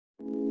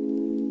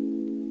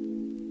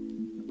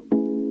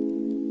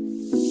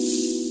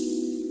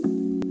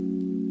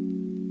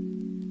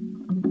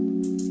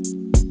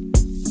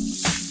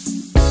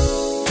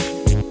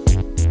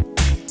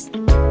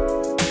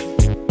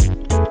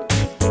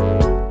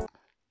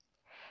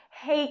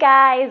Hey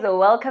guys,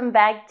 welcome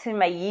back to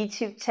my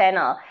YouTube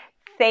channel.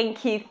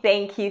 Thank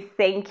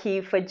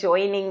you for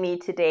joining me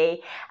today.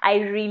 I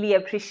really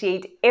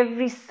appreciate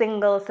every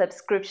single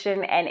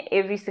subscription and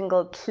every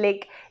single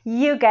click.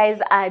 You guys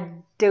are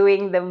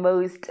doing the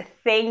most.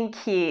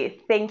 Thank you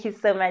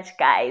so much,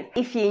 guys.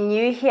 If you're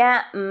new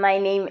here, my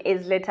name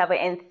is Letabo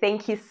and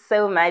thank you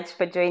so much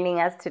for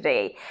joining us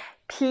today.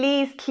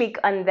 Please click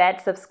on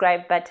that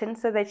subscribe button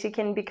so that you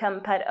can become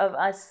part of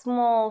our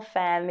small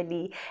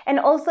family.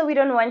 And also, we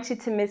don't want you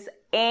to miss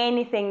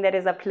anything that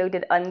is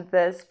uploaded on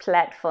this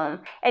platform.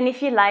 And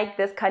if you like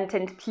this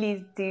content,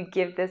 please do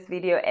give this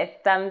video a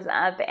thumbs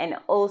up and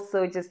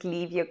also just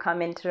leave your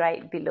comment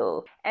right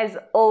below. As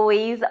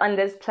always, on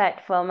this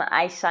platform,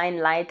 I shine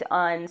light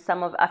on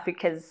some of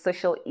Africa's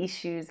social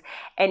issues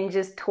and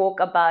just talk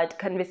about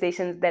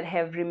conversations that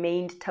have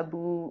remained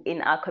taboo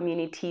in our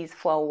communities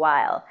for a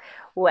while.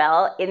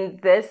 Well, in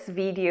this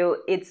video,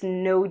 it's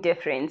no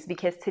different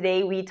because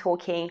today we're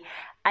talking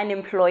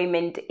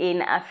unemployment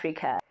in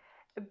Africa.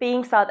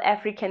 Being South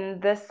African,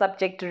 this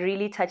subject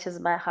really touches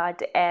my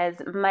heart as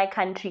my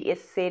country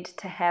is said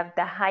to have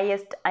the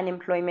highest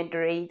unemployment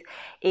rate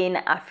in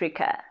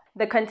Africa.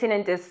 The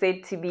continent is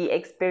said to be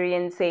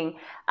experiencing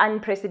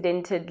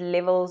unprecedented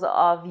levels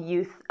of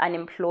youth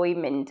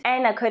unemployment.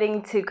 And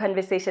according to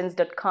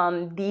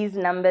conversations.com, these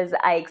numbers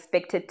are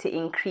expected to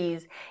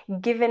increase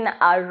given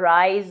our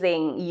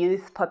rising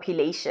youth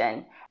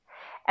population.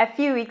 A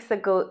few weeks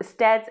ago,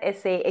 Stats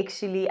SA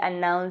actually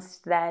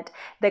announced that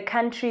the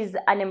country's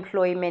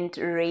unemployment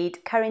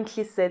rate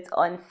currently sits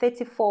on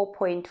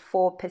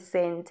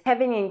 34.4%,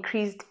 having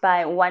increased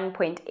by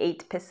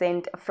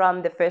 1.8%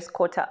 from the first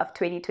quarter of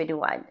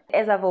 2021.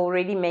 As I've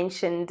already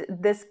mentioned,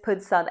 this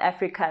puts South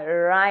Africa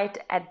right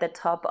at the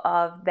top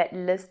of that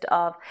list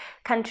of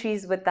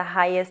countries with the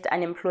highest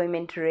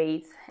unemployment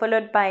rates,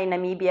 followed by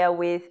Namibia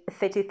with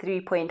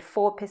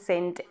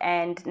 33.4%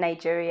 and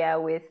Nigeria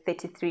with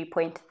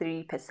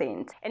 33.3%.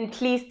 And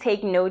please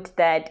take note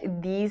that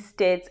these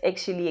stats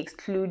actually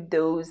exclude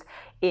those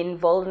in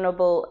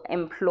vulnerable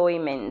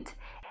employment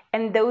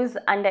and those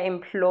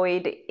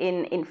underemployed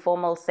in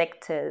informal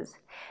sectors.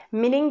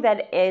 Meaning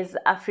that as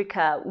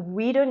Africa,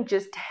 we don't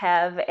just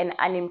have an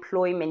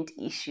unemployment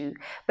issue,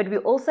 but we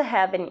also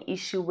have an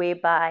issue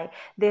whereby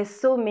there's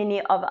so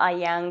many of our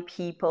young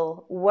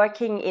people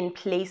working in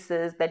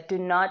places that do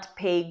not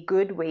pay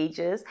good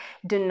wages,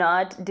 do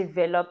not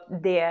develop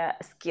their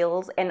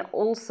skills, and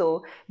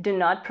also do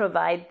not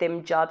provide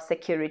them job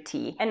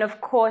security. And of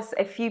course,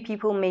 a few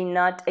people may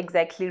not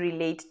exactly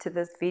relate to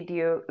this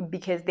video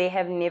because they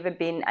have never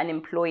been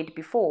unemployed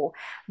before,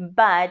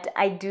 but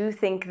I do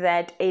think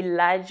that a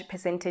large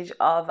percentage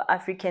of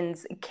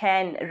Africans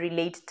can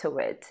relate to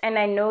it. And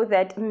I know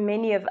that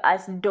many of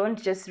us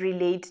don't just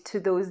relate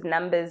to those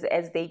numbers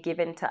as they're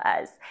given to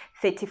us,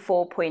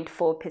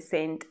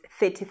 34.4%,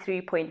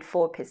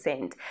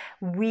 33.4%.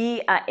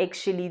 We are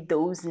actually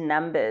those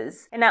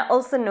numbers. And I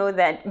also know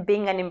that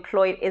being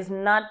unemployed is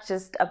not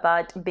just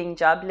about being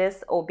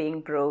jobless or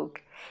being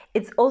broke.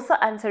 It's also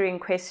answering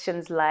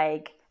questions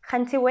like,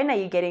 Khanti, when are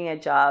you getting a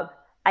job?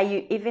 Are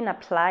you even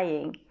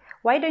applying?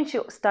 Why don't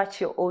you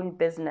start your own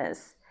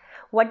business?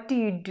 What do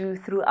you do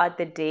throughout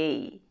the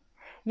day?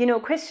 You know,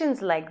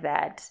 questions like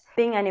that.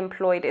 Being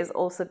unemployed is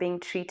also being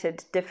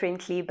treated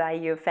differently by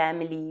your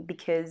family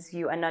because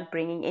you are not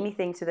bringing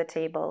anything to the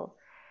table.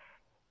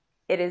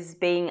 It is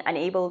being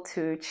unable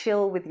to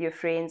chill with your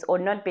friends or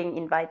not being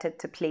invited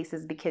to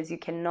places because you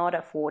cannot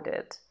afford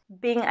it.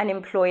 Being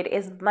unemployed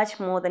is much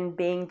more than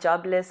being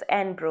jobless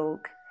and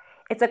broke.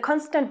 It's a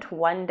constant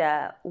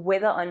wonder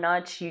whether or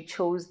not you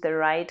chose the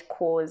right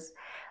course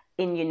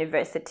in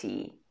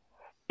university.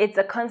 It's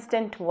a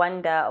constant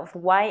wonder of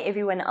why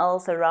everyone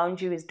else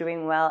around you is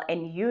doing well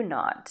and you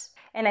not.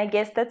 And I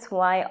guess that's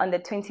why on the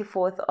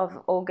 24th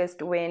of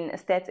August, when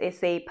Stats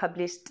SA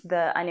published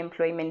the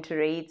unemployment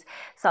rates,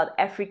 South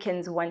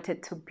Africans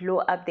wanted to blow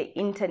up the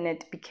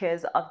internet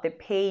because of the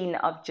pain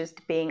of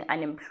just being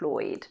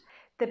unemployed.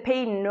 The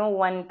pain no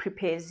one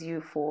prepares you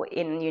for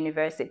in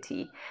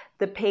university.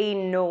 The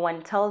pain no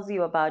one tells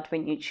you about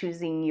when you're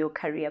choosing your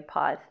career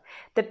path.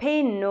 The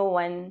pain no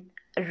one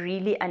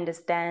really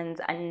understands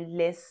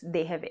unless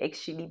they have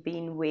actually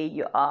been where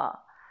you are.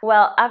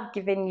 Well, I've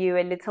given you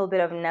a little bit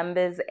of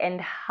numbers and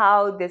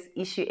how this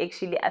issue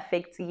actually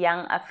affects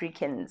young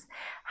Africans.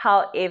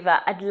 However,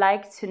 I'd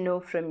like to know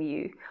from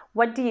you,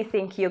 what do you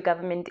think your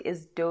government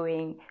is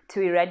doing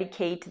to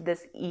eradicate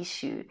this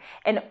issue?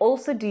 And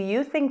also, do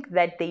you think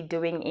that they're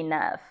doing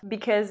enough?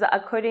 Because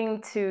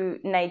according to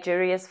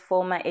Nigeria's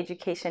former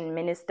education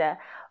minister,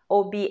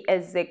 Obi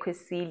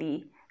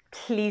Ezekwesili,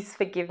 please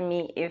forgive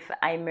me if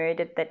I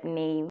murdered that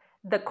name,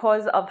 the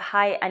cause of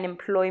high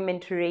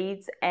unemployment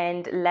rates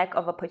and lack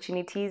of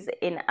opportunities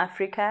in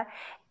Africa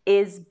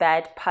is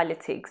bad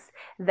politics,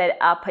 that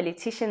our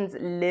politicians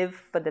live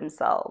for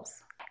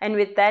themselves. And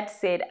with that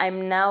said,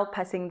 I'm now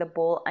passing the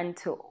ball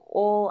onto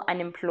all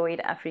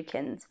unemployed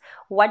Africans.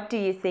 What do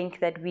you think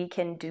that we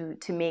can do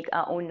to make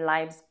our own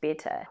lives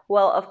better?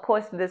 Well, of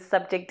course, this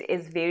subject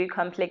is very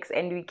complex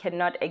and we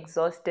cannot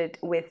exhaust it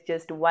with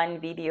just one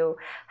video.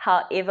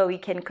 However, we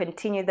can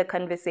continue the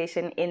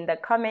conversation in the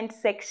comment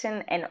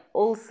section and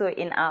also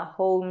in our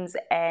homes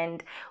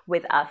and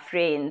with our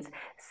friends.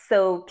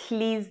 So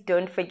please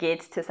don't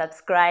forget to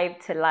subscribe,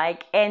 to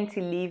like, and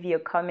to leave your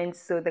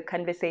comments so the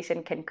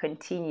conversation can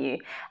continue.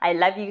 I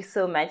love you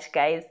so much,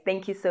 guys.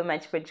 Thank you so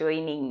much for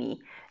joining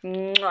me.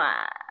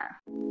 Mwah.